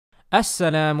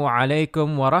Assalamu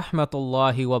alaikum wa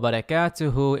rahmatullahi wa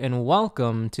barakatuhu, and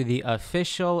welcome to the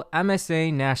official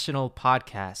MSA National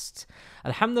Podcast.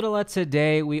 Alhamdulillah,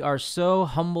 today we are so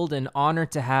humbled and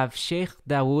honored to have Sheikh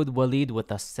Dawood Walid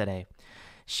with us today.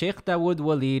 Sheikh Dawood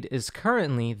Walid is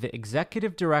currently the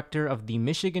executive director of the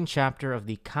Michigan chapter of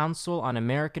the Council on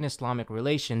American Islamic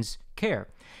Relations, CAIR.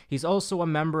 He's also a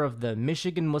member of the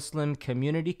Michigan Muslim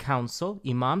Community Council,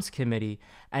 Imams Committee,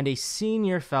 and a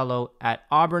senior fellow at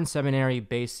Auburn Seminary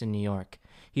based in New York.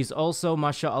 He's also,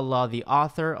 mashallah, the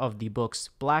author of the books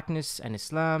Blackness and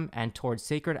Islam and Towards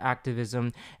Sacred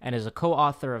Activism, and is a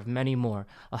co-author of many more.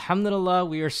 Alhamdulillah,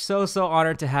 we are so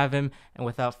honored to have him. And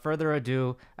without further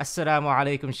ado, Assalamu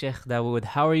alaikum, Sheikh Dawood.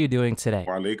 How are you doing today?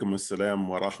 Wa alaikum assalam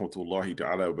wa rahmatullahi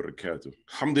ta'ala wa barakatuh.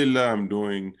 Alhamdulillah, I'm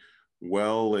doing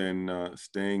well and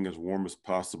staying as warm as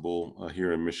possible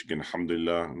here in Michigan,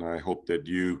 alhamdulillah. And I hope that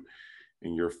you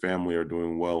and your family are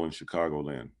doing well in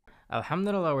Chicagoland.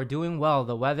 Alhamdulillah, we're doing well.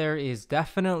 The weather is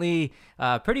definitely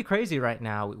pretty crazy right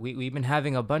now. We've been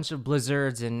having a bunch of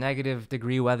blizzards and negative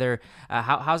degree weather.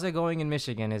 How's it going in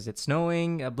Michigan? Is it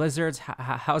snowing, blizzards?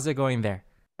 How's it going there?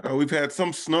 We've had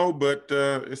some snow, but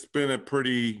it's been a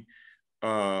pretty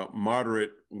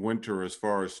moderate winter as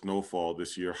far as snowfall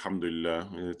this year, alhamdulillah.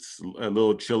 It's a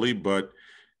little chilly, but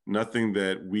nothing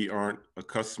that we aren't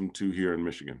accustomed to here in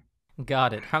Michigan.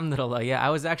 Got it. Alhamdulillah. Yeah, I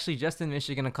was actually just in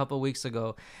Michigan a couple weeks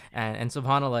ago, and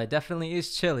subhanAllah, it definitely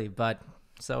is chilly, but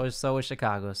so is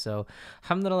Chicago. So,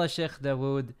 alhamdulillah, Sheikh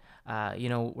Dawood.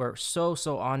 We're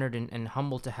so honored and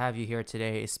humbled to have you here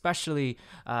today, especially,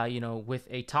 with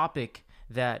a topic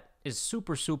that is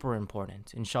super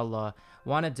important. Inshallah,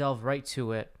 want to delve right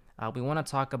to it. We want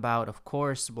to talk about, of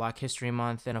course, Black History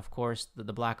Month and, of course,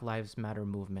 the Black Lives Matter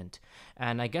movement.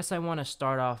 And I guess I want to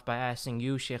start off by asking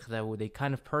you, Sheikh Dawood, a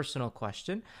kind of personal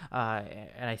question.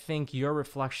 And I think your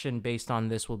reflection based on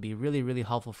this will be really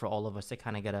helpful for all of us to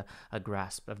kind of get a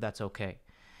grasp, if that's okay.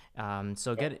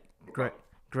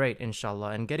 Great,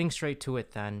 inshallah. And getting straight to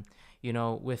it then,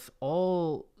 with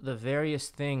all the various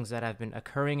things that have been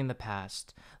occurring in the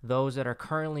past, those that are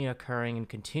currently occurring and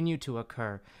continue to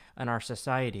occur in our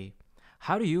society,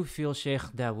 how do you feel, Sheikh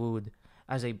Dawood,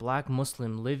 as a Black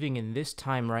Muslim living in this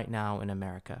time right now in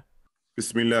America?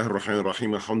 Bismillah ar-Rahman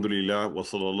ar-Rahim, alhamdulillah, wa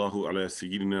sallallahu ala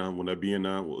sayyidina wa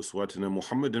nabiyana wa uswatina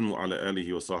Muhammadin wa ala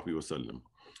alihi wa sahbihi wa sallam.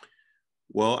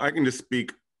 Well, I can just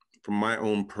speak from my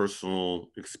own personal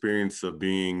experience of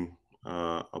being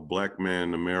a Black man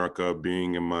in America,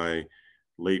 being in my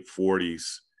late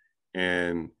 40s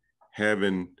and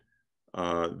having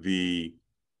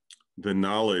the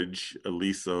knowledge, at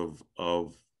least of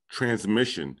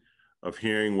transmission, of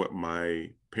hearing what my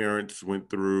parents went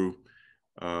through,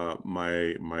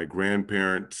 my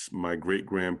grandparents, my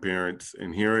great-grandparents,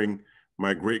 and hearing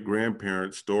my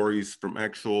great-grandparents' stories from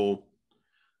actual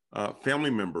family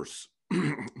members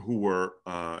who were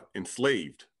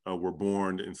enslaved, were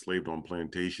born enslaved on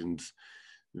plantations,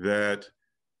 that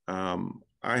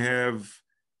I have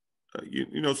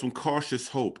some cautious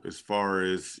hope as far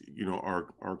as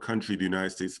our country, the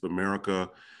United States of America,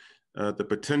 the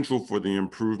potential for the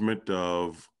improvement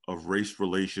of race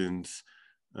relations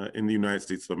in the United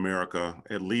States of America.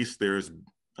 At least there's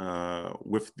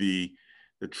with the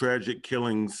tragic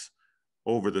killings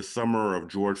over the summer of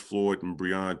George Floyd and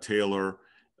Breonna Taylor,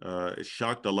 it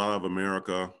shocked a lot of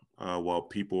America while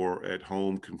people are at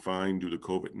home confined due to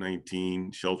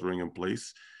COVID-19 sheltering in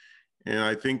place. And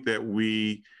I think that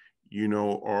we,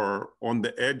 are on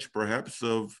the edge perhaps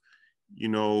of,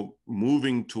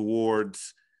 moving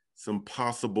towards some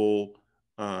possible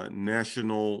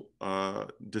national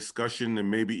discussion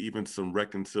and maybe even some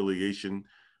reconciliation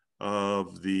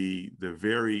of the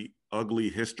very ugly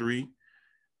history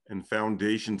and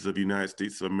foundations of the United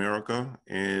States of America,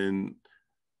 and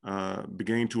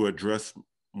beginning to address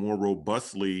more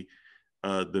robustly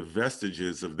the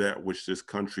vestiges of that which this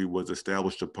country was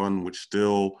established upon, which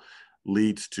still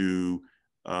leads to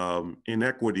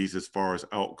inequities as far as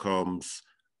outcomes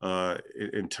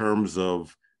in terms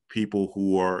of people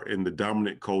who are in the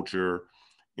dominant culture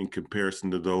in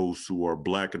comparison to those who are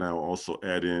Black. And I'll also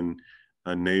add in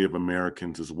Native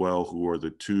Americans as well, who are the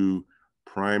two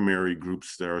primary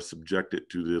groups that are subjected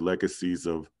to the legacies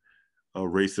of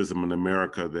racism in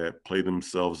America that play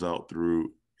themselves out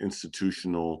through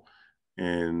institutional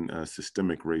and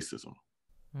systemic racism.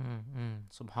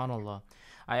 Subhanallah.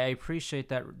 I appreciate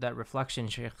that reflection,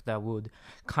 Sheikh Dawood,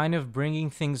 kind of bringing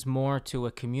things more to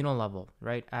a communal level,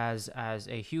 right? As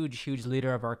a huge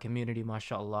leader of our community,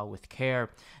 mashallah, with care,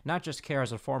 not just care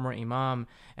as a former imam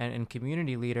and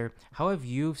community leader. How have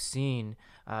you seen,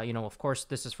 of course,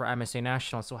 this is for MSA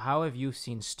National, so how have you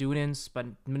seen students, but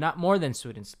not more than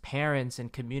students, parents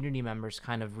and community members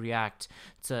kind of react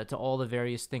to all the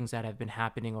various things that have been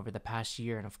happening over the past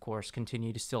year and, of course,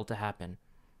 continue to still to happen?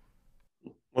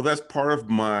 Well, that's part of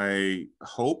my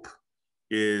hope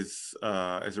is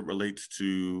as it relates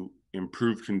to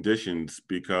improved conditions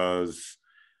because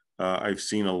I've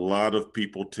seen a lot of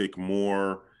people take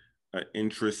more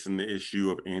interest in the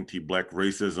issue of anti-Black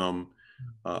racism,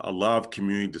 a lot of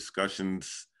community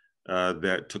discussions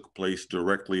that took place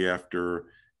directly after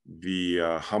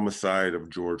the homicide of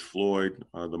George Floyd,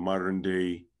 the modern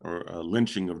day or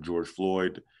lynching of George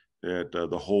Floyd that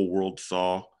the whole world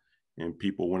saw and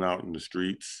people went out in the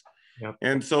streets. Yep.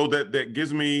 And so that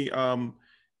gives me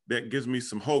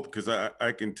some hope because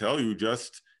I can tell you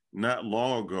just not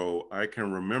long ago, I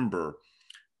can remember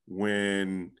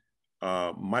when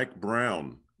Mike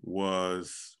Brown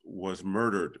was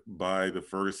murdered by the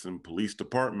Ferguson Police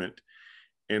Department.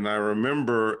 And I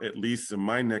remember, at least in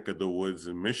my neck of the woods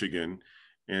in Michigan,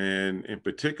 and in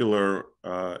particular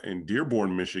in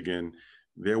Dearborn, Michigan,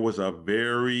 there was a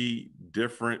very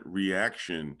different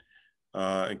reaction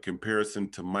in comparison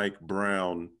to Mike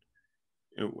Brown.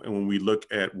 And when we look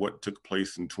at what took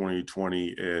place in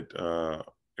 2020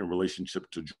 in relationship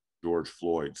to George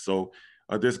Floyd. So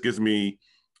this gives me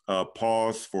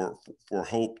pause for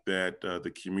hope that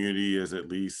the community is at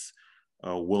least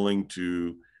willing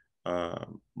to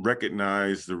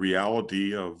recognize the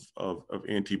reality of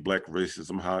anti-Black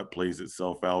racism, how it plays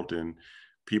itself out, and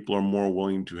people are more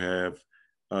willing to have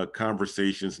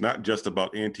conversations, not just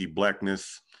about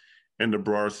anti-Blackness in the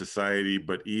broader society,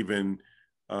 but even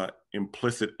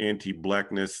implicit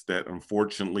anti-Blackness that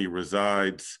unfortunately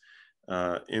resides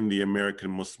in the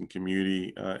American Muslim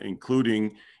community,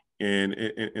 including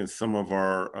in some of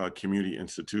our community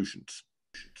institutions.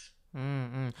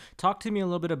 Mm-mm. Talk to me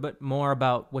a bit more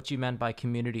about what you meant by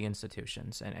community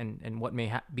institutions and what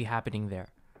may be happening there.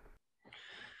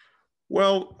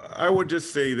 Well, I would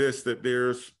just say this, that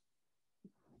there's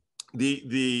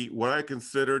the what I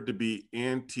consider to be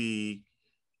anti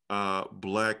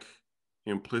Black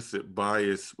implicit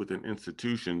bias within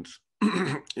institutions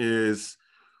is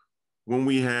when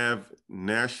we have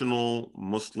national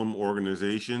Muslim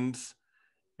organizations,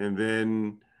 and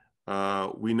then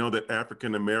we know that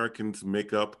African Americans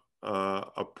make up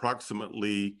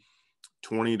approximately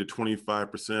 20 to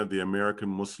 25% of the American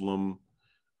Muslim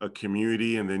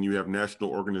community, and then you have national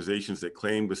organizations that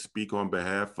claim to speak on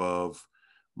behalf of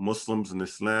Muslims and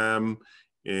Islam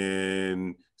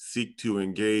and seek to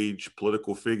engage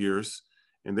political figures.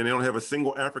 And then they don't have a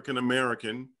single African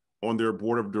American on their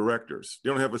board of directors. They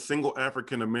don't have a single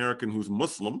African American who's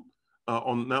Muslim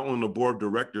on not on the board of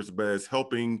directors, but as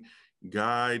helping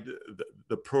guide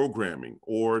the programming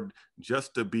or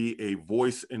just to be a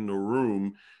voice in the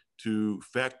room to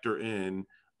factor in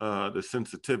the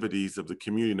sensitivities of the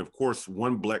community. And of course,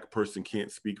 one Black person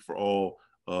can't speak for all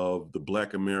of the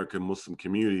Black American Muslim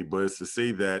community, but it's to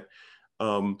say that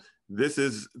this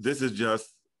is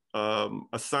just a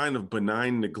sign of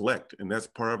benign neglect, and that's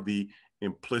part of the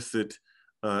implicit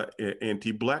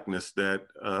anti-Blackness that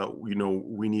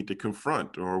we need to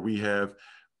confront. Or we have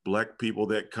Black people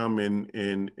that come in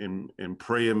and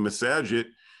pray in masajid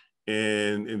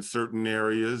and in certain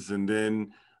areas, and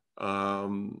then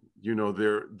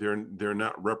they're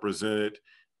not represented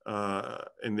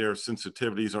and their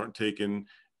sensitivities aren't taken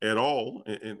at all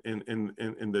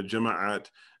in the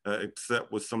Jama'at,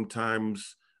 except with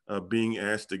sometimes being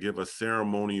asked to give a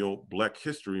ceremonial Black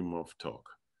History Month talk.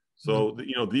 So,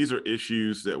 these are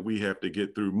issues that we have to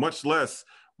get through, much less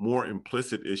more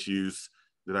implicit issues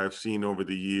that I've seen over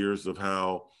the years of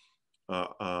how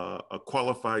a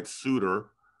qualified suitor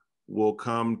will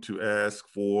come to ask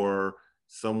for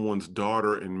someone's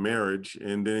daughter in marriage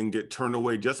and then get turned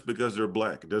away just because they're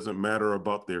Black. It doesn't matter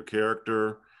about their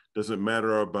character, doesn't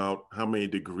matter about how many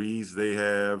degrees they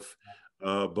have,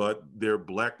 but their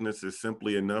Blackness is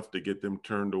simply enough to get them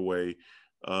turned away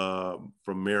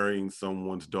from marrying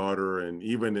someone's daughter. And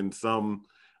even in some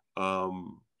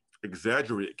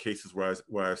exaggerated cases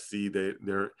where I see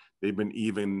that they've been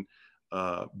even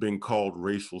been called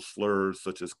racial slurs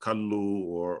such as kallu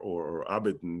or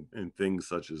abid and things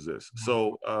such as this.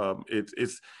 So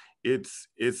it's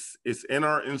in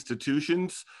our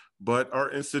institutions, but our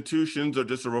institutions are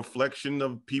just a reflection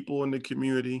of people in the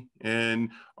community, and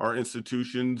our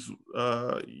institutions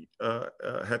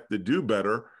have to do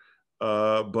better.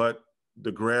 But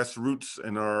the grassroots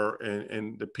and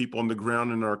the people on the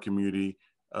ground in our community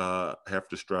have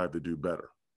to strive to do better.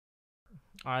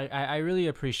 I really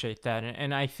appreciate that.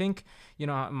 And I think,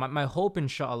 my hope,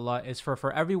 inshallah, is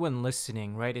for everyone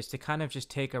listening, right, is to kind of just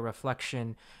take a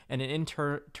reflection and an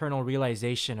internal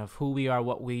realization of who we are,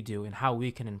 what we do, and how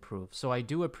we can improve. So I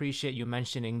do appreciate you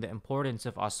mentioning the importance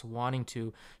of us wanting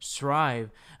to strive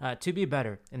to be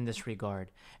better in this regard.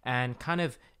 And kind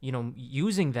of,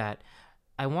 using that,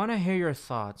 I want to hear your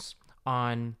thoughts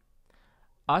on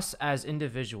us as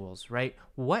individuals, right?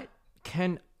 What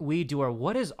can we do, or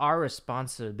what is our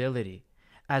responsibility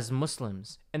as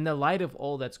Muslims in the light of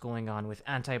all that's going on with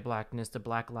anti-blackness, the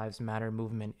Black Lives Matter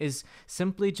movement? Is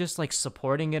simply just like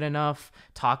supporting it enough,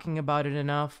 talking about it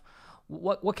enough?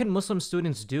 What can Muslim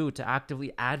students do to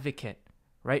actively advocate,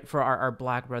 right, for our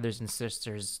black brothers and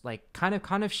sisters? Like kind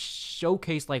of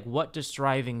showcase, like, what does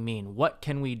striving mean? What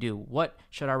can we do? What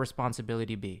should our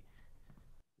responsibility be?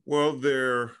 Well,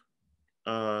 there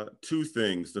two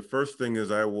things. The first thing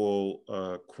is I will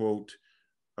quote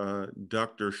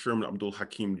Dr. Sherman Abdul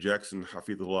Hakim Jackson,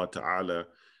 Hafidhullah Ta'ala,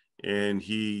 and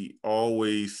he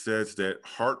always says that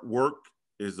hard work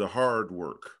is the hard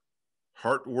work.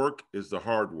 Hard work is the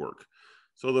hard work.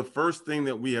 So the first thing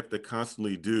that we have to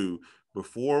constantly do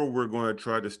before we're going to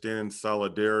try to stand in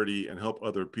solidarity and help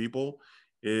other people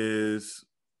is,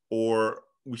 or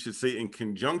we should say in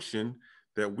conjunction,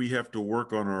 that we have to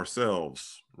work on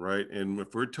ourselves, right? And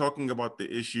if we're talking about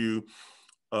the issue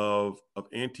of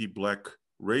anti-Black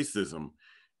racism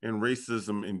and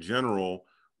racism in general,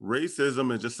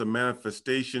 racism is just a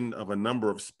manifestation of a number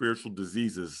of spiritual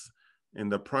diseases. And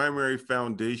the primary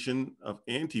foundation of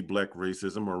anti-Black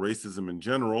racism, or racism in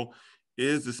general,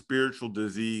 is the spiritual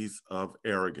disease of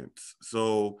arrogance.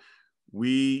 So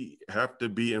we have to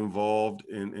be involved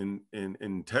in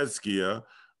tazkiyah,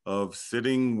 of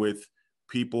sitting with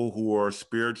people who are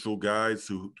spiritual guides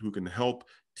who can help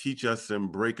teach us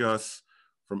and break us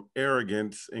from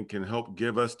arrogance and can help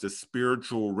give us the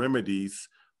spiritual remedies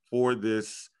for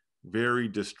this very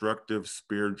destructive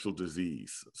spiritual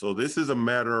disease. So this is a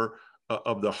matter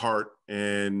of the heart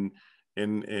and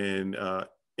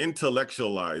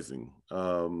intellectualizing,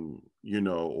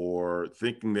 or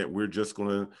thinking that we're just going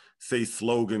to say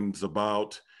slogans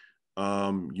about,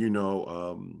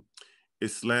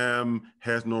 Islam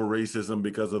has no racism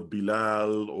because of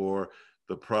Bilal, or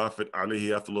the Prophet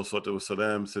alayhi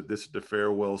wasalam said this is the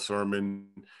farewell sermon.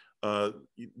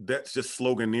 That's just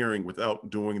sloganeering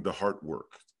without doing the hard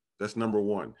work. That's number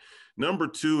one. Number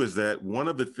two is that one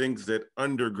of the things that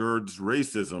undergirds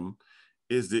racism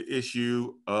is the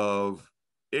issue of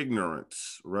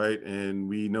ignorance, right? And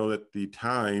we know that the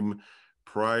time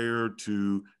prior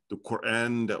to the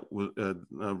Quran that was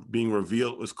being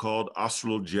revealed was called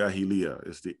Asrul Jahiliyyah.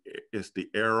 It's the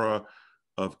era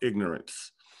of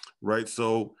ignorance, right?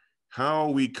 So how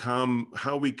we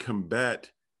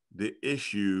combat the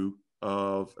issue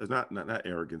of not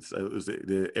arrogance. It was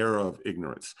the era of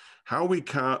ignorance. How we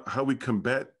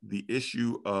combat the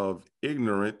issue of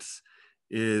ignorance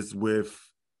is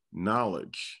with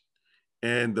knowledge,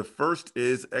 and the first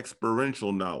is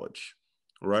experiential knowledge,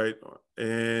 right?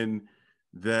 And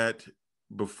that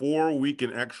before we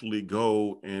can actually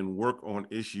go and work on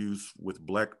issues with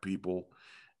Black people,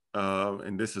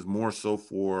 and this is more so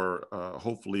for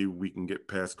hopefully we can get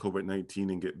past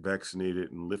COVID-19 and get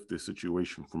vaccinated and lift this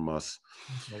situation from us.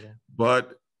 Okay.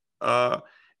 But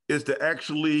is to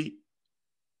actually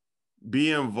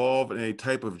be involved in a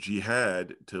type of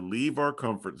jihad, to leave our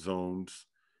comfort zones,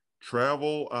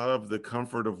 travel out of the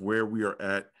comfort of where we are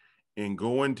at, and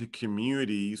go into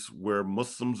communities where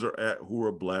Muslims are at, who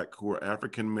are Black, who are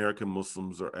African-American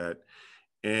Muslims are at,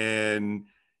 and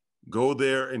go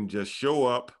there and just show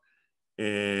up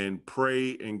and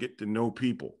pray and get to know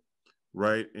people,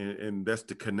 right? And that's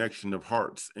the connection of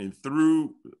hearts. And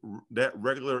through that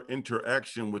regular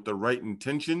interaction with the right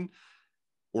intention,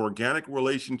 organic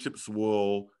relationships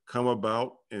will come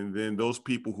about. And then those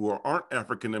people who aren't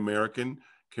African-American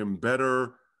can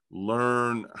better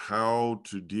learn how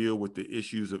to deal with the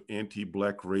issues of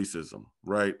anti-Black racism,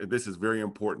 right? And this is very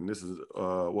important. This is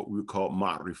what we would call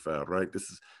ma'rifah, right? This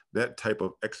is that type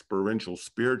of experiential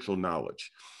spiritual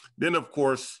knowledge. Then, of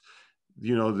course,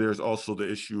 there's also the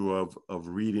issue of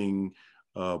reading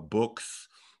books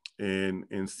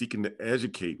and seeking to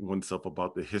educate oneself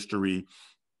about the history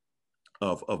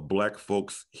of Black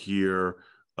folks here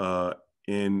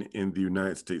in the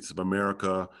United States of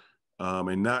America,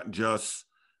 and not just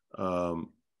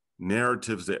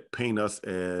narratives that paint us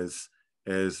as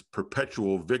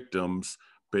perpetual victims,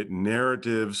 but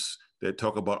narratives that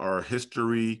talk about our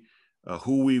history,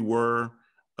 who we were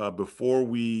before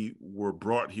we were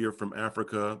brought here from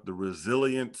Africa, the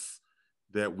resilience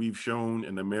that we've shown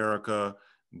in America,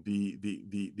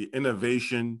 the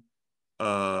innovation,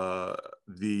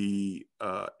 the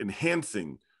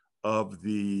enhancing of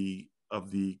the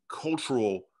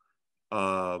cultural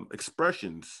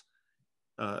expressions,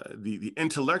 the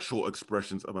intellectual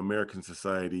expressions of American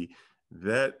society,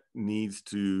 that needs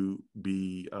to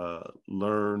be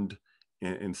learned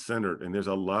and centered. And there's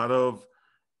a lot of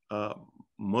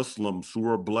Muslims who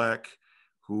are Black,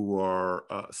 who are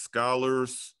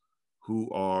scholars, who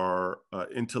are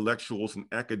intellectuals and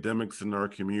academics in our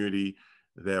community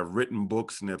that have written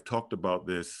books and have talked about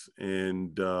this.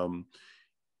 And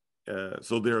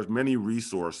so there's many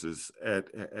resources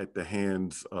at the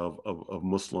hands of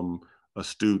Muslim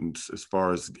students as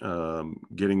far as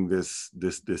getting this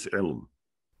ilm.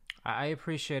 I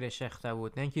appreciate it, Sheikh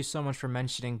Dawood. Thank you so much for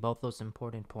mentioning both those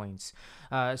important points.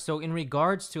 So, in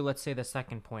regards to, let's say, the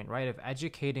second point, right, of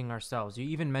educating ourselves, you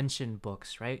even mentioned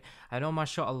books, right? I know,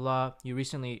 mashallah, you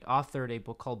recently authored a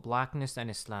book called Blackness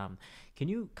and Islam. Can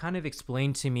you kind of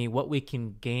explain to me what we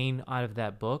can gain out of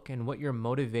that book and what your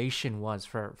motivation was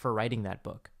for writing that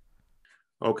book?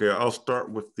 Okay, I'll start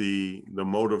with the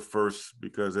motive first,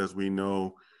 because as we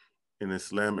know, in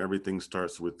Islam, everything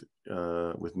starts with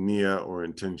niyyah, or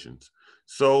intentions.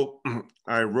 So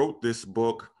I wrote this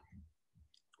book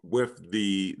with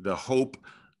the hope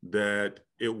that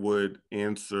it would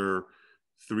answer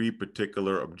three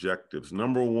particular objectives.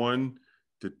 Number one,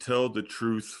 to tell the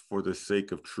truth for the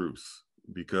sake of truth,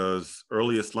 because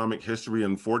early Islamic history,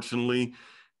 unfortunately,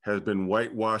 has been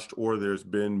whitewashed, or there's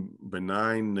been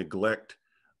benign neglect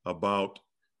about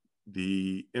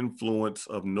the influence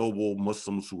of noble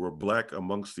Muslims who were Black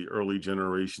amongst the early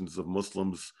generations of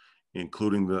Muslims,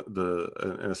 including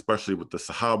and especially with the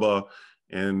Sahaba.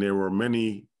 And there were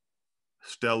many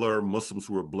stellar Muslims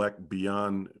who were Black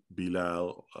beyond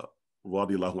Bilal,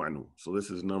 radiallahu anhu. So this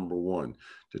is number one,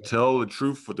 to tell the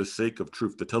truth for the sake of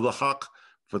truth, to tell the haqq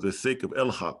for the sake of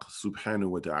el-haq, subhanahu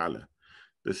wa ta'ala.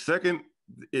 The second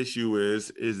issue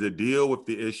is to deal with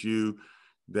the issue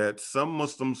that some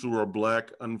Muslims who are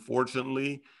Black,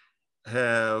 unfortunately,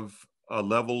 have a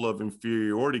level of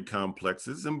inferiority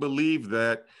complexes and believe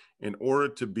that in order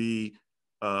to be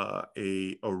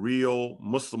a real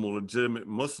Muslim, a legitimate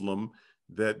Muslim,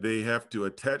 that they have to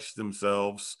attach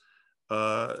themselves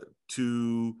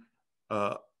to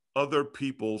other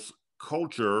people's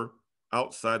culture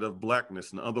outside of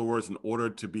Blackness. In other words, in order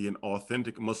to be an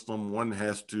authentic Muslim, one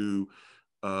has to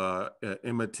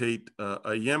imitate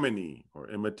a Yemeni, or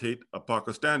imitate a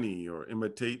Pakistani, or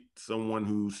imitate someone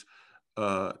who's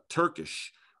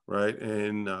Turkish, right?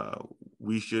 And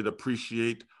we should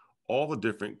appreciate all the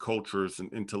different cultures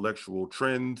and intellectual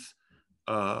trends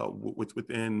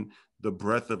within the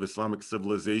breadth of Islamic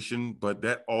civilization, but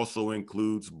that also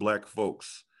includes Black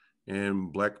folks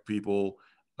and Black people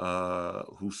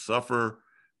who suffer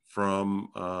from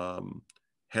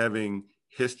having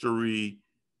history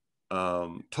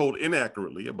told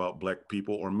inaccurately about Black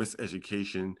people, or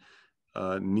miseducation,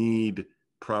 need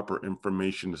proper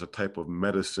information as a type of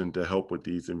medicine to help with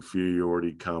these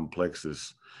inferiority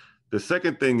complexes. The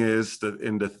second thing is that,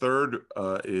 and the third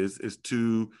is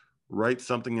to write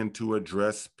something and to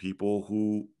address people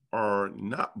who are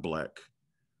not Black,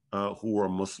 who are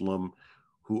Muslim,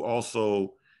 who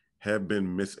also have been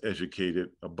miseducated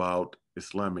about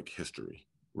Islamic history,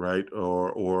 right?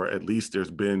 Or at least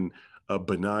there's been a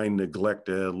benign neglect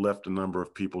that left a number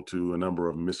of people to a number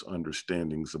of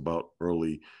misunderstandings about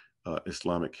early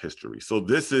Islamic history. So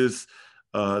this is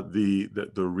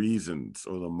the reasons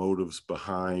or the motives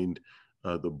behind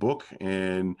the book.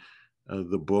 And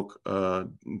the book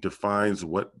defines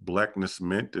what Blackness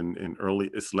meant in early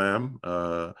Islam.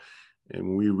 And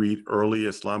when we read early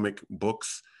Islamic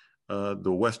books,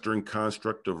 the Western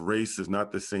construct of race is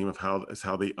not the same as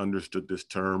how they understood this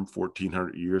term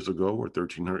 1,400 years ago or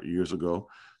 1,300 years ago.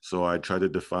 So I try to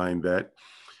define that.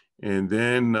 And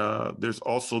then there's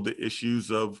also the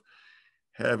issues of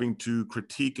having to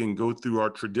critique and go through our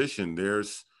tradition.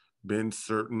 There's been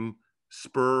certain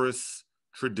spurious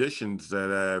traditions that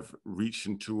have reached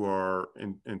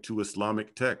into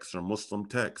Islamic texts or Muslim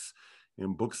texts,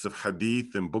 in books of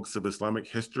hadith and books of Islamic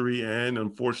history, and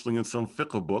unfortunately in some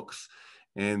fiqh books,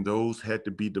 and those had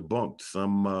to be debunked.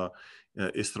 Some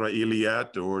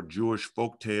Israeliyat, or Jewish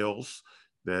folk tales,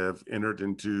 that have entered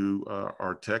into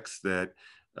our texts that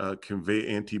convey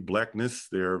anti-Blackness.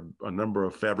 There are a number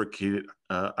of fabricated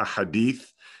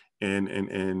ahadith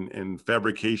and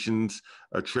fabrications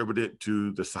attributed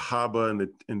to the Sahaba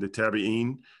and the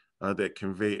Tabi'een that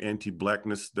convey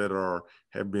anti-blackness that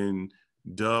have been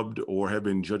dubbed or have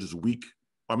been judged as weak.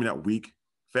 I mean, not weak,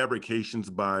 fabrications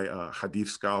by Hadith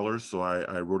scholars. So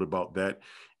I wrote about that,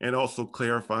 and also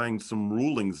clarifying some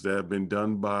rulings that have been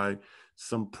done by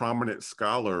some prominent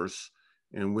scholars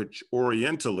in which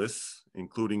Orientalists,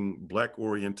 including Black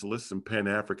Orientalists and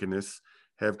Pan-Africanists,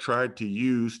 have tried to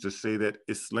use to say that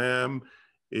Islam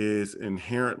is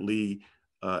inherently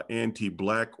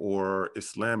anti-Black, or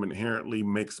Islam inherently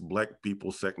makes Black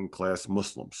people second-class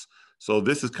Muslims. So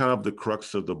this is kind of the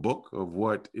crux of the book of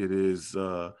what it is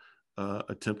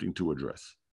attempting to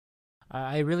address.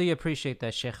 I really appreciate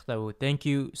that, Sheikh Dawood. Thank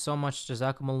you so much.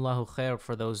 Jazakumullahu khair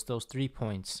for those 3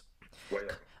 points.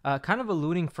 Kind of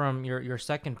alluding from your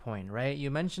second point, right?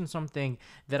 You mentioned something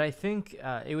that I think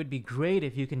it would be great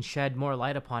if you can shed more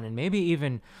light upon, and maybe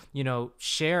even,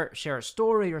 share a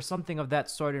story or something of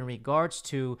that sort in regards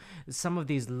to some of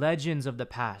these legends of the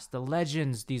past, the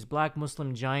legends, these Black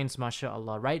Muslim giants,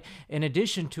 mashallah, right? In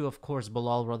addition to, of course,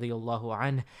 Bilal radiallahu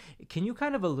anh, can you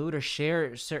kind of allude or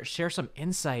share some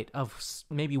insight of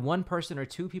maybe one person or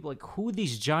two people, like who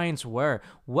these giants were,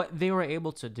 what they were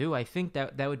able to do? I think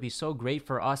that would be so great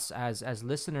for us as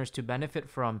listeners to benefit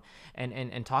from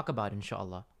and talk about,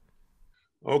 inshallah.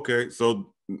 Okay,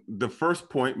 so the first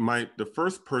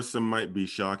person might be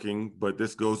shocking, but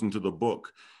this goes into the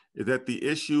book, is that the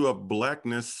issue of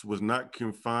Blackness was not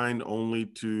confined only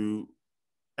to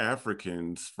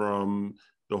Africans from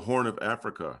the Horn of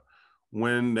Africa.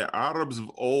 When the Arabs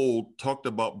of old talked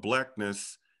about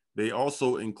Blackness, they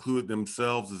also include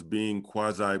themselves as being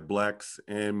quasi-Blacks,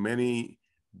 and many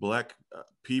Black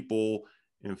people,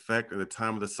 in fact, at the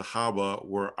time of the Sahaba,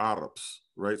 were Arabs,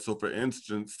 right? So for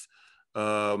instance,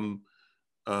 Umar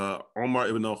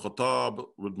ibn al-Khattab,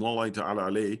 radhiyallahu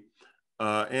ta'ala alayh,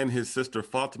 and his sister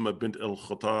Fatima bint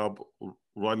al-Khattab,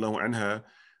 radhiyallahu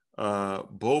anha,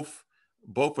 both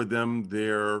of them,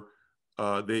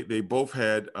 they both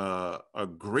had a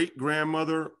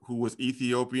great-grandmother who was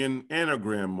Ethiopian and a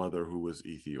grandmother who was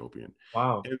Ethiopian.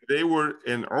 Wow. And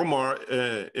Omar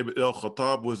ibn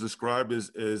al-Khattab was described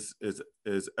as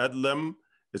Adlam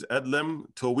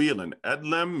Tawilan.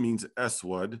 Adlam means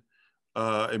Aswad.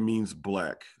 It means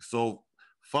black. So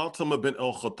Fatima bint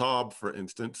al-Khattab, for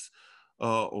instance,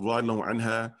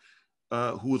 anha,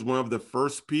 who was one of the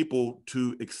first people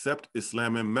to accept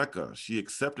Islam in Mecca. She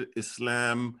accepted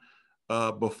Islam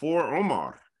before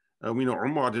Omar. We know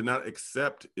Umar did not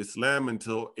accept Islam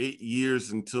until 8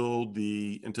 years into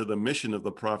the mission of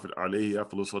the Prophet alayhi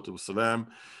afdhalu wassalam.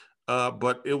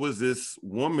 But it was this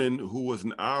woman who was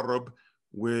an Arab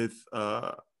with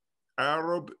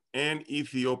Arab and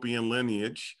Ethiopian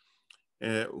lineage,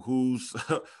 whose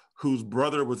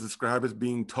brother was described as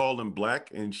being tall and black,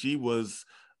 and she would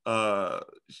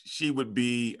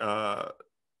be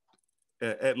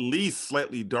at least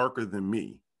slightly darker than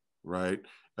me, right?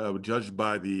 Judged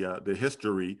by the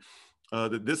history,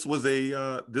 that this was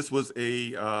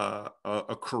a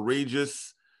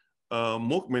courageous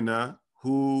mu'mina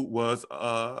who was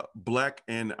black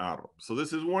and Arab. So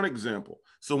this is one example.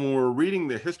 So when we're reading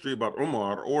the history about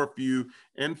Umar, or if you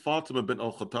and Fatima bint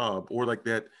al-Khattab, or like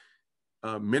that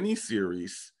mini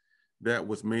series that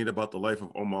was made about the life of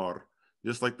Umar,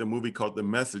 just like the movie called The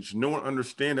Message, no one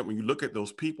understands that when you look at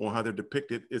those people and how they're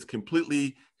depicted, it's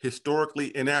completely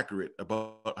historically inaccurate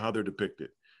about how they're depicted,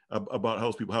 about how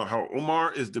those people, how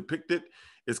Umar is depicted.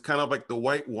 It's kind of like the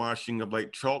whitewashing of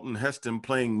like Charlton Heston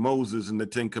playing Moses in the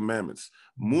Ten Commandments.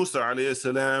 Musa alayhi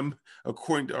salam,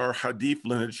 according to our hadith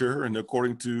literature and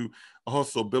according to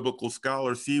also biblical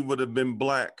scholars, he would have been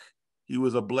black. He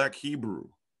was a black Hebrew,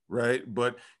 right?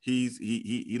 But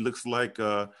he looks like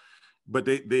but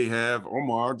they have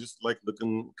Omar just like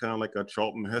looking kind of like a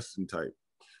Charlton Heston type.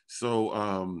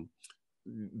 So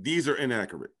these are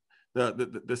inaccurate.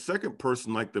 The second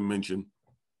person I'd like to mention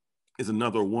is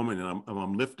another woman, and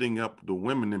I'm lifting up the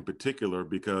women in particular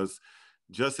because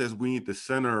just as we need to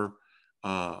center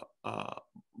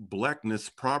Blackness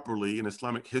properly in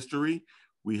Islamic history,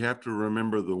 we have to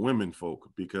remember the women folk,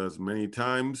 because many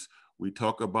times we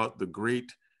talk about the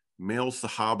great male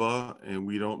Sahaba, and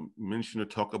we don't mention or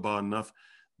talk about enough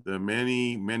the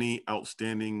many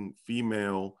outstanding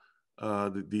female,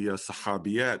 the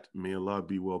Sahabiyat. May Allah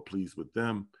be well pleased with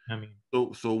them. Ameen.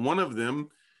 So one of them,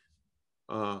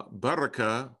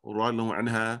 Baraka,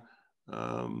 anha,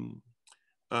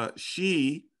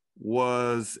 she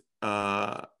was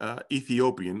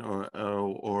Ethiopian or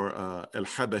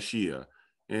Al-Habashiyya.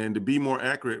 And to be more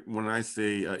accurate, when I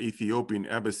say Ethiopian,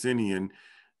 Abyssinian,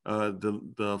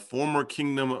 the former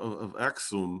kingdom of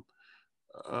Aksum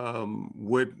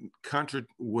would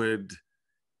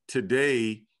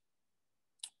today,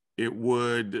 it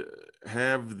would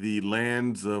have the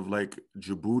lands of like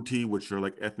Djibouti, which are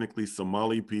like ethnically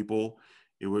Somali people.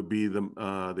 It would be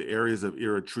the areas of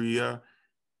Eritrea,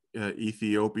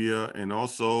 Ethiopia, and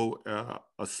also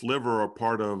a sliver or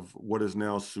part of what is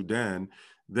now Sudan.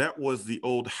 That was the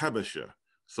old Habasha.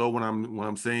 So when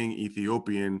I'm saying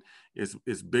Ethiopian,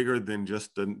 it's bigger than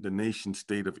just the nation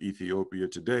state of Ethiopia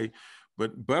today.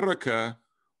 But Baraka,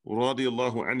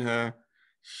 radiallahu anha,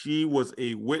 she was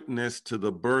a witness to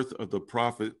the birth of the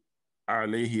Prophet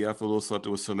alayhi afdhalu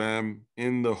wasalam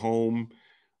in the home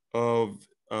of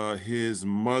his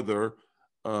mother,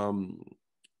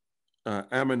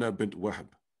 Amina bint Wahb,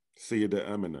 Sayyida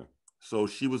Amina. So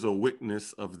she was a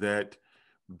witness of that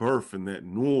birth and that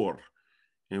nur.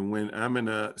 And when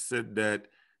Amina said that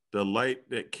the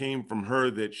light that came from her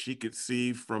that she could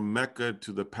see from Mecca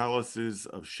to the palaces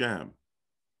of Sham,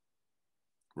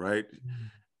 right?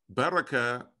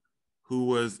 Baraka, who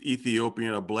was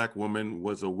Ethiopian, a black woman,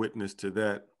 was a witness to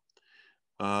that.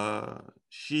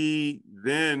 She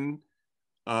then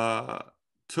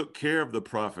took care of the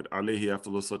Prophet, alayhi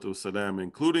afdhalu salam,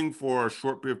 including for a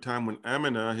short period of time when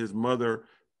Amina, his mother,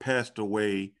 passed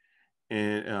away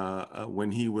and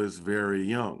when he was very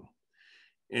young.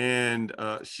 And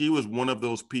she was one of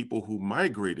those people who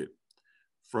migrated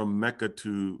from Mecca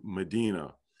to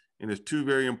Medina. And there's two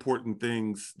very important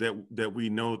things that we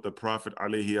know the Prophet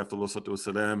alayhi afdhalu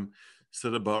salam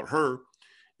said about her,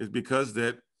 is because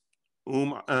that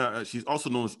she's also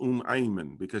known as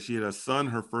Ayman because she had a son.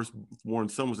 Her firstborn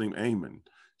son was named Ayman.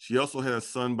 She also had a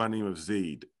son by the name of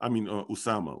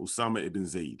Usama ibn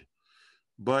Zayd.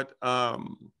 But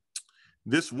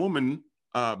this woman,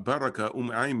 Baraka,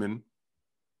 Ayman,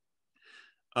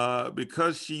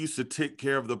 because she used to take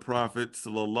care of the Prophet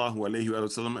sallallahu alaihi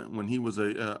wasallam when he was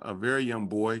a very young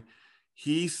boy,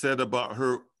 he said about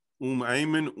her,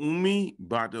 Ayman, Ummi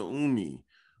ba'da Ummi.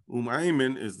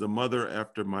 Ayman is the mother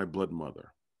after my blood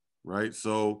mother, right?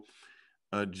 So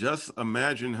just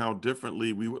imagine how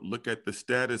differently we would look at the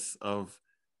status of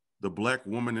the black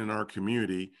woman in our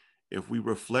community if we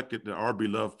reflected that our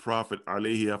beloved Prophet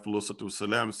alayhi afdhalu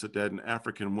salam said that an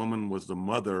African woman was the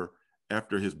mother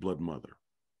after his blood mother.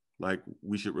 Like,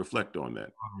 we should reflect on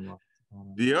that.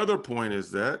 The other point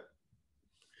is that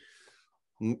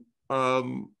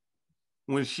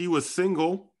when she was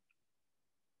single,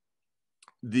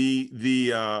 the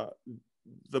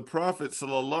Prophet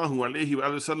sallallahu alaihi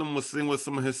wasallam was sitting with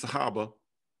some of his Sahaba,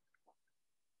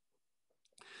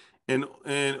 and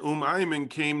Ayman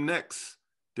came next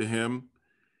to him,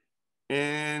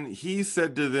 and he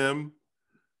said to them,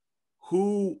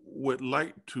 "Who would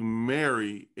like to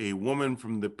marry a woman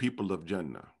from the people of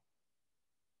Jannah?"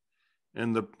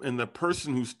 And the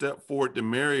person who stepped forward to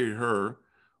marry her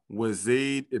was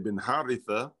Zayd ibn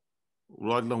Haritha,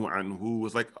 who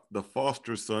was like the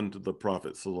foster son to the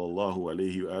Prophet sallallahu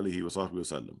alaihi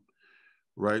wasallam,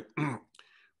 right?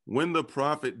 When the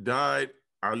Prophet died,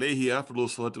 alayhi afdhalu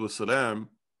wasalam,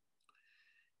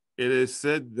 it is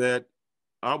said that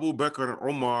Abu Bakr and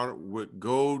Umar would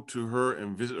go to her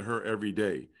and visit her every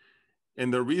day.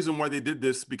 And the reason why they did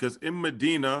this, because in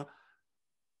Medina,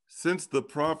 since the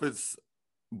Prophet's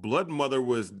blood mother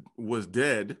was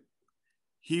dead,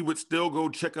 he would still go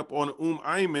check up on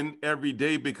Ayman every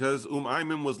day because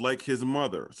Ayman was like his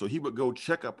mother. So he would go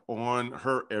check up on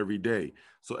her every day.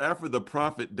 So after the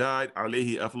Prophet died,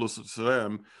 alayhi afdhalu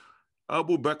salam,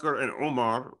 Abu Bakr and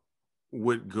Umar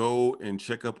would go and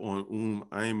check up on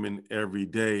Ayman every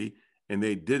day. And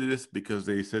they did this because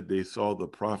they said they saw the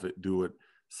Prophet do it,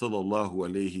 sallallahu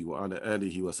alayhi wa ala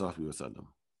alihi wa sahbihi wa sallam.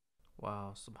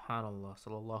 Wow, subhanallah,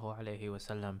 sallallahu alayhi wa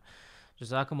sallam.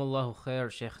 Jazakumullahu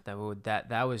khair, Sheikh Dawood.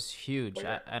 That was huge,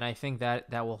 and I think that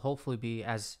will hopefully be,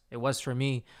 as it was for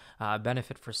me, a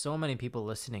benefit for so many people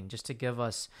listening, just to give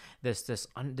us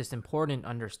this important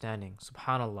understanding.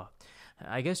 Subhanallah.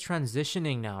 I guess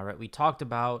transitioning now, right? We talked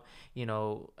about,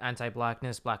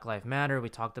 anti-blackness, Black Lives Matter. We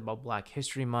talked about Black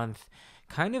History Month.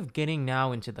 Kind of getting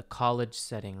now into the college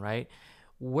setting, right?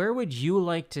 Where would you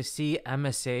like to see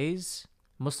MSAs,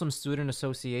 Muslim student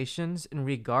associations, in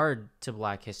regard to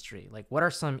Black history? Like, what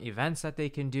are some events that they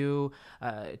can do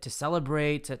to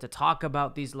celebrate, to talk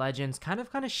about these legends? Kind of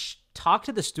talk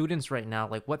to the students right now,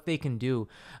 like what they can do,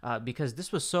 because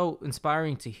this was so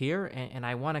inspiring to hear, and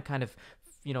I want to kind of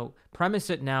premise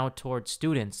it now towards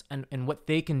students and what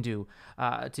they can do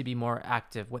to be more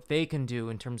active, what they can do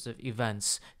in terms of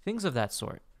events, things of that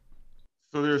sort.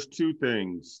 So there's two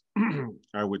things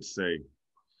I would say.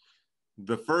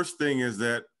 The first thing is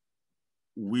that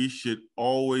we should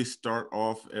always start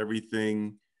off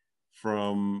everything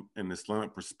from an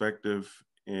Islamic perspective,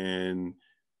 and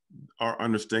our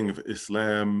understanding of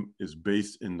Islam is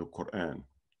based in the Quran.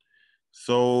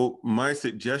 So my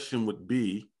suggestion would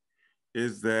be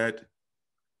is that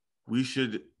we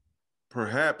should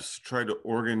perhaps try to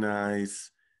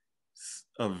organize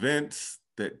events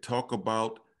that talk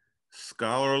about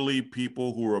scholarly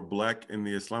people who are Black in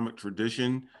the Islamic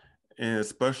tradition, and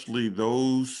especially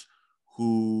those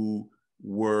who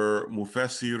were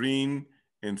mufassirin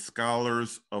and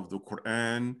scholars of the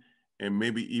Quran, and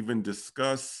maybe even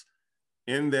discuss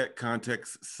in that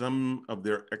context some of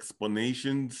their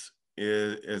explanations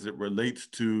as it relates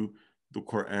to the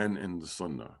Quran and the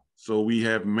Sunnah. So we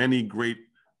have many great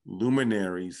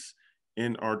luminaries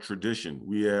in our tradition.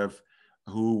 We have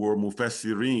who were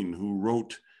mufassirin, who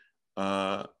wrote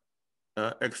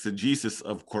exegesis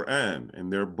of Quran,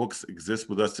 and their books exist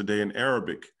with us today in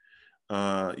Arabic.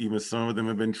 Even some of them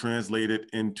have been translated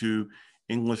into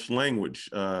English language.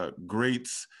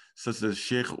 Greats such as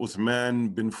Sheikh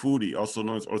Uthman bin Fudi, also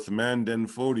known as Uthman den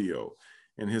Fodio,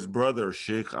 and his brother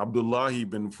Sheikh Abdullahi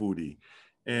bin Fudi,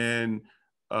 and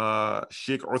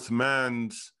Sheikh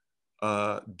Uthman's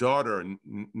daughter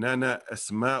Nana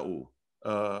Asma'u,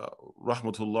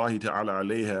 rahmatullahi ta'ala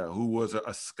alayha, who was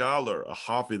a scholar, a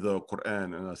hafidh of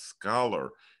Quran, and a scholar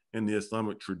in the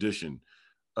Islamic tradition.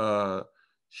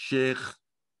 Sheikh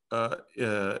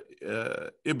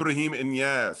Ibrahim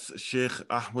Inyas, Sheikh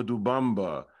Ahmadu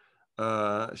Bamba,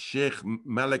 Sheikh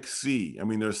Malik C. I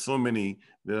mean, there's so many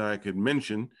that I could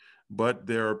mention, but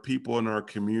there are people in our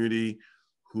community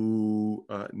who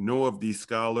know of these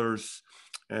scholars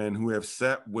and who have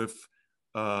sat with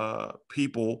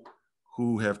people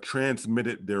who have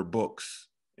transmitted their books.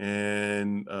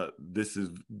 And this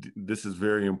is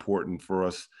very important for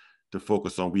us to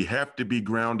focus on. We have to be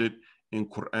grounded in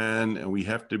Quran, and we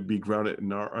have to be grounded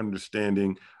in our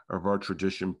understanding of our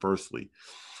tradition firstly.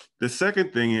 The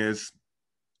second thing is,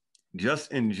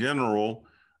 just in general,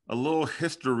 a little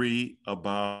history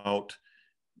about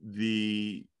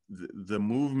the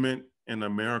movement in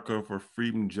America for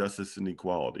freedom, justice, and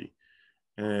equality.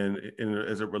 And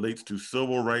as it relates to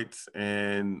civil rights,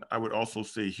 and I would also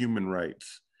say human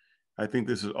rights. I think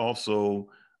this is also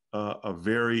a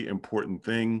very important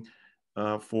thing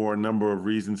for a number of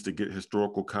reasons, to get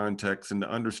historical context and to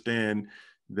understand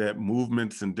that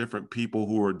movements and different people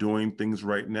who are doing things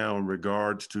right now in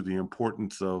regards to the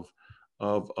importance of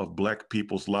Black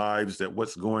people's lives, that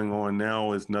what's going on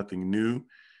now is nothing new,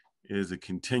 is a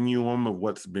continuum of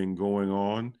what's been going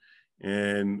on.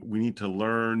 And we need to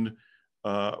learn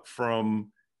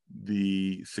from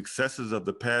the successes of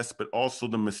the past, but also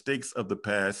the mistakes of the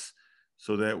past,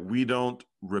 so that we don't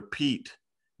repeat,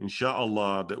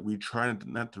 inshallah, that we try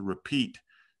not to repeat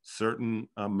certain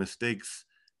mistakes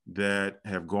that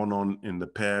have gone on in the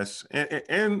past,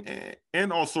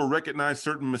 and also recognize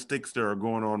certain mistakes that are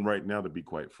going on right now, to be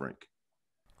quite frank.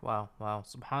 Wow,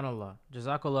 subhanallah,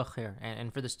 jazakallah khair.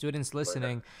 And for the students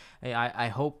listening, I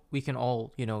hope we can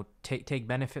all, take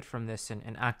benefit from this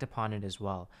and act upon it as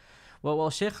well.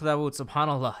 Well, Sheikh Dawood,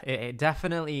 subhanallah, it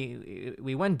definitely,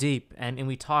 we went deep and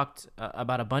we talked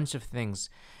about a bunch of things,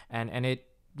 and it,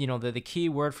 the key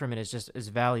word from it is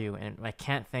value, and I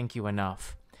can't thank you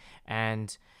enough.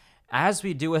 And as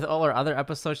we do with all our other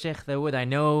episodes, Sheikh Dawood, I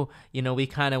know, we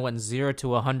kind of went 0 to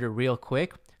 100 real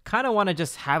quick. Kind of want to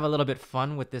just have a little bit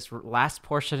fun with this last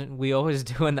portion we always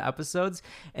do in the episodes,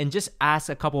 and just ask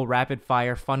a couple rapid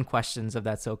fire fun questions, if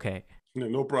that's okay.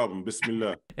 No problem.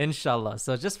 Bismillah. Inshallah.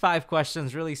 So just 5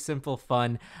 questions, really simple,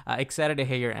 fun. Excited to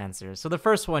hear your answers. So the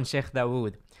first one, Sheikh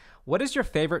Dawood, what is your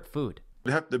favorite food?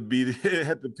 It have to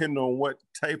depend on what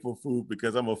type of food,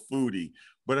 because I'm a foodie.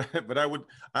 But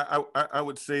I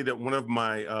would say that one of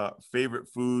my favorite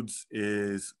foods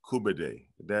is kubade.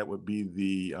 That would be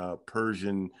the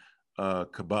Persian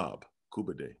kebab,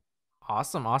 kubade.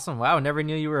 Awesome. Wow, never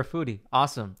knew you were a foodie.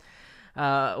 Awesome.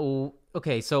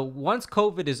 Okay, so once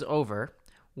COVID is over,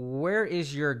 where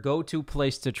is your go-to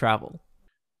place to travel?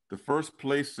 The first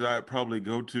place that I'd probably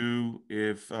go to,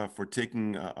 if for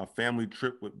taking a family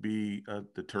trip, would be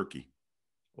the Turkey.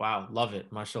 Wow, love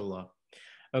it, mashallah.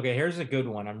 Okay, here's a good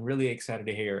one. I'm really excited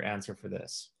to hear your answer for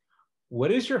this.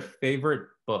 What is your favorite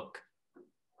book?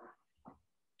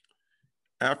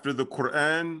 After the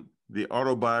Quran, the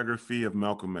autobiography of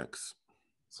Malcolm X.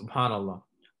 Subhanallah.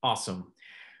 Awesome.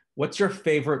 What's your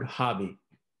favorite hobby?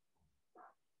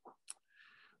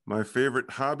 My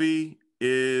favorite hobby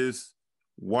is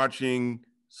watching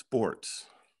sports.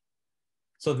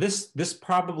 So this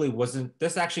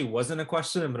actually wasn't a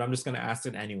question, but I'm just going to ask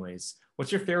it anyways.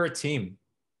 What's your favorite team?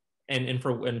 And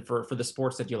for the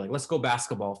sports that you like? Let's go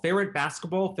basketball. Favorite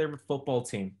football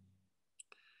team?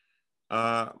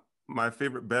 Uh, my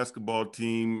favorite basketball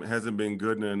team hasn't been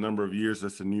good in a number of years.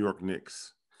 That's the New York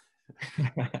Knicks.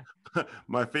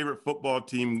 My favorite football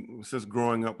team since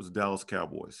growing up was Dallas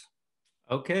Cowboys.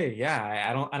 Okay, yeah,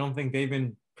 I don't think they've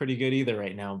been pretty good either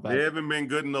right now, They but haven't been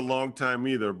good in a long time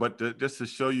either. But just to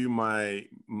show you my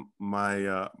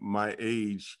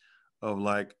age of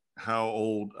like how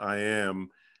old I am,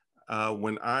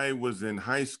 when I was in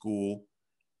high school,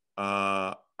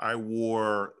 I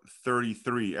wore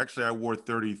 33. Actually, I wore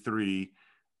 33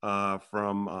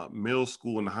 from middle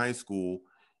school and high school,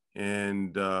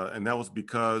 and that was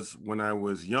because when I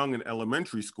was young in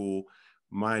elementary school,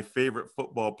 my favorite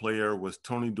football player was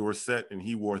Tony Dorsett, and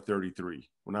he wore 33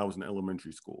 when I was in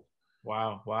elementary school.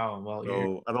 wow, wow. Well, you're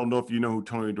So I don't know if you know who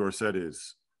Tony Dorsett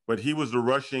is, but he was the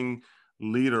rushing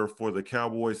leader for the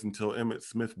Cowboys until Emmitt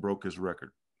Smith broke his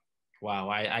record. wow.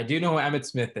 I do know who Emmitt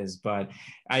Smith is, but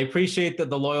I appreciate the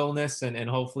loyalness and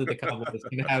hopefully the Cowboys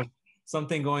can have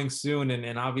something going soon.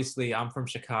 And obviously I'm from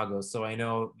Chicago, so I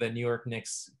know the New York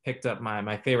Knicks picked up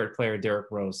my favorite player, Derrick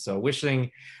Rose. So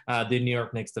wishing the New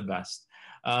York Knicks the best.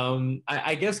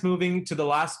 I guess moving to the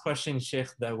last question, Sheikh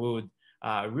Dawood,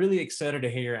 really excited to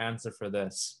hear your answer for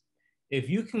this. If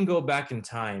you can go back in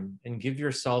time and give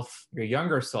yourself, your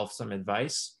younger self, some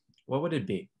advice, what would it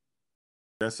be?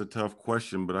 That's a tough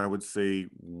question, but I would say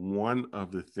one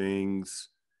of the things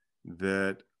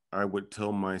that I would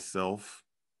tell myself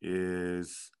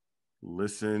is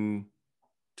listen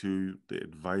to the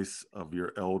advice of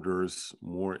your elders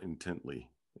more intently,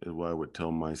 is what I would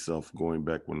tell myself going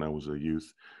back when I was a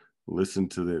youth. Listen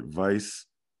to the advice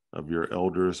of your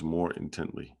elders more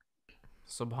intently.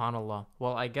 Subhanallah.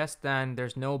 Well, I guess then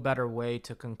there's no better way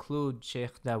to conclude,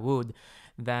 Sheikh Dawood,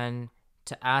 than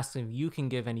to ask if you can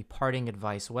give any parting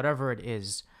advice, whatever it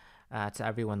is, to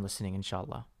everyone listening,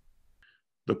 inshallah.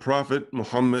 The Prophet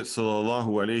Muhammad sallallahu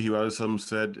alaihi wasallam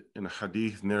said in a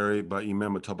hadith narrated by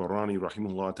Imam Tabarani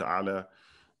rahimahullah ta'ala,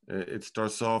 it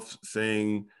starts off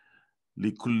saying,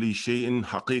 لِكُلِّ شَيْءٍ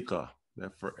حَقِيقَةٍ,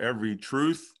 that for every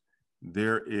truth,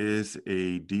 there is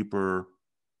a deeper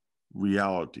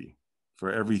reality.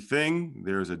 For everything,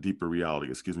 there is a deeper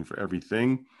reality. For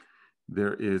everything,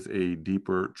 there is a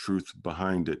deeper truth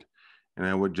behind it. And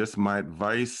I would just, my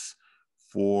advice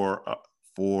for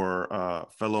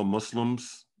fellow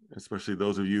Muslims, especially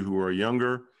those of you who are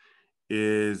younger,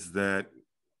 is that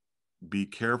be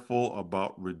careful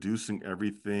about reducing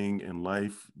everything in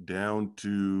life down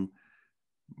to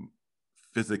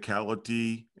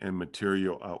physicality and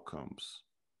material outcomes.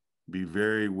 Be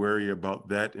very wary about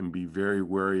that and be very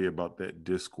wary about that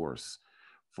discourse.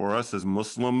 For us as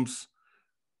Muslims,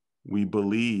 we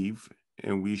believe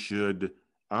and we should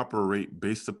operate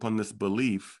based upon this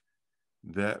belief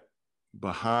that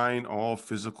behind all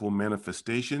physical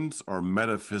manifestations are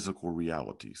metaphysical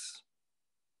realities.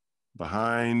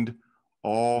 Behind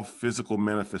all physical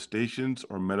manifestations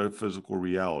are metaphysical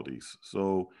realities.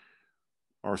 So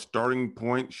our starting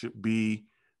point should be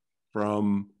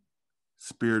from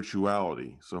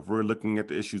spirituality. So if we're looking at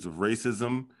the issues of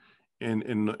racism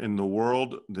in the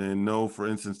world, then know, for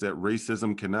instance, that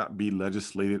racism cannot be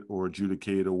legislated or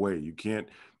adjudicated away. You can't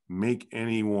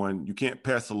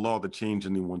pass a law to change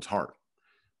anyone's heart,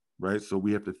 right? So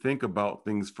we have to think about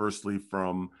things firstly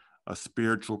from a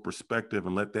spiritual perspective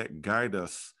and let that guide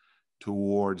us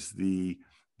towards the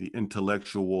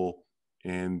intellectual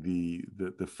and the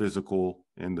physical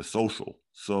and the social.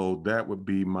 So that would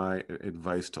be my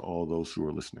advice to all those who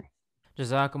are listening.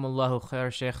 Jazakumullahu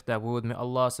khair, Sheikh Dawood. May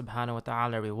Allah subhanahu wa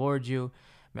ta'ala reward you.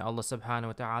 May Allah subhanahu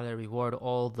wa ta'ala reward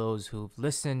all those who've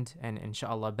listened and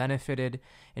inshallah benefited.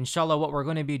 Inshallah, what we're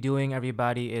going to be doing,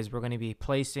 everybody, is we're going to be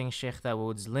placing Sheikh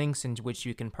Dawood's links in which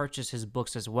you can purchase his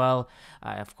books as well.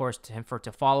 Of course,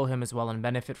 to follow him as well and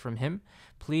benefit from him.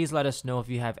 Please let us know if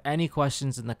you have any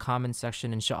questions in the comment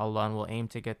section, inshallah, and we'll aim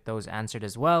to get those answered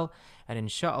as well. And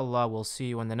inshallah, we'll see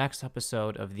you on the next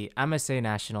episode of the MSA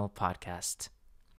National Podcast.